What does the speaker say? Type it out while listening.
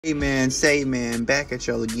Hey man, back at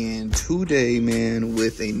y'all again today, man,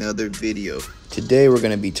 with another video. Today we're going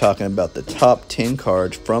to be talking about the top 10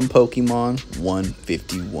 cards from Pokemon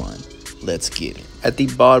 151. Let's get it. At the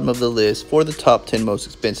bottom of the list for the top 10 most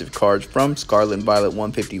expensive cards from Scarlet and Violet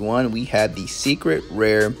 151, we had the Secret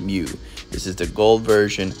Rare Mew. This is the gold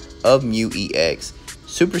version of Mew EX.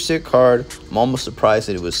 Super sick card. I'm almost surprised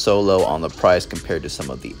that it was so low on the price compared to some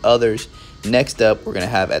of the others. Next up, we're going to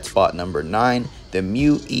have at spot number 9, the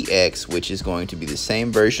Mew EX, which is going to be the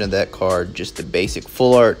same version of that card, just the basic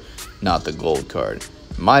full art, not the gold card.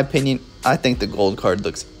 In my opinion, I think the gold card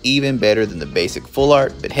looks even better than the basic full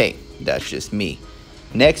art, but hey, that's just me.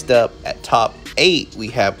 Next up, at top 8, we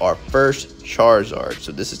have our first Charizard.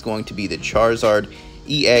 So this is going to be the Charizard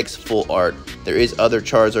EX full art. There is other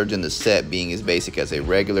Charizards in the set, being as basic as a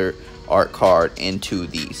regular art card into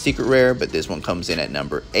the secret rare, but this one comes in at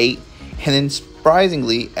number 8. And then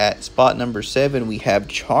surprisingly, at spot number 7, we have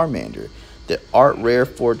Charmander. The art rare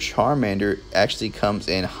for Charmander actually comes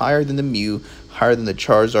in higher than the Mew, higher than the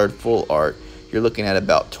Charizard full art. You're looking at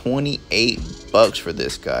about $28 for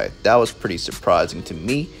this guy. That was pretty surprising to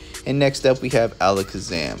me. And next up, we have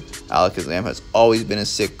Alakazam. Alakazam has always been a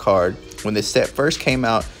sick card. When this set first came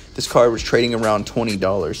out, this card was trading around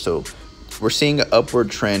 $20. So we're seeing an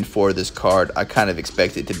upward trend for this card. I kind of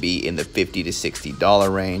expect it to be in the $50 to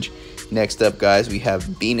 $60 range. Next up, guys, we have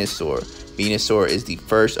Venusaur. Venusaur is the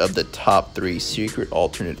first of the top 3 secret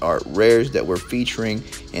alternate art rares that we're featuring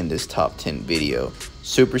in this top 10 video.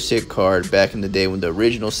 Super sick card. Back in the day when the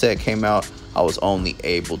original set came out, I was only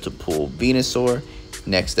able to pull Venusaur.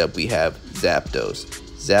 Next up, we have Zapdos.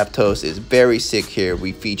 Zapdos is very sick here.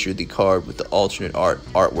 We feature the card with the alternate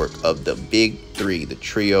artwork of the big 3, the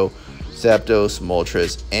trio, Zapdos,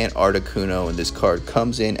 Moltres, and Articuno, and this card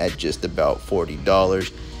comes in at just about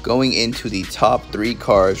 $40. Going into the top 3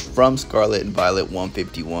 cards from Scarlet and Violet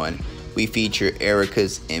 151, we feature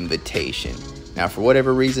Erika's Invitation. Now, for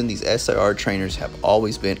whatever reason, these SIR trainers have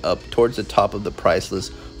always been up towards the top of the price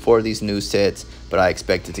list for these new sets, but I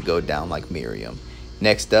expect it to go down like Miriam.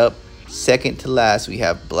 Next up, second to last, we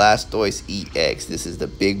have Blastoise EX. This is the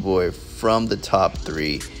big boy from the top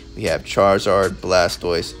 3. We have Charizard,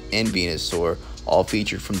 Blastoise, and Venusaur, all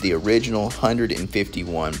featured from the original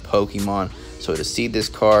 151 Pokemon. So to see this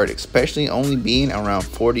card, especially only being around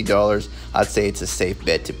 $40, I'd say it's a safe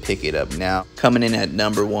bet to pick it up now. Coming in at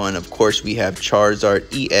number 1, of course, we have Charizard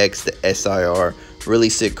EX, the SIR. Really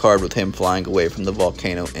sick card with him flying away from the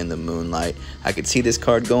volcano in the moonlight. I could see this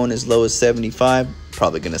card going as low as $75,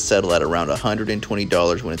 probably going to settle at around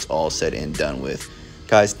 $120 when it's all said and done with.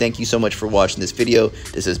 Guys, thank you so much for watching this video.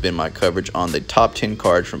 This has been my coverage on the top 10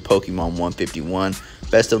 cards from Pokemon 151.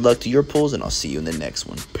 Best of luck to your pulls, and I'll see you in the next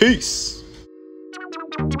one. Peace!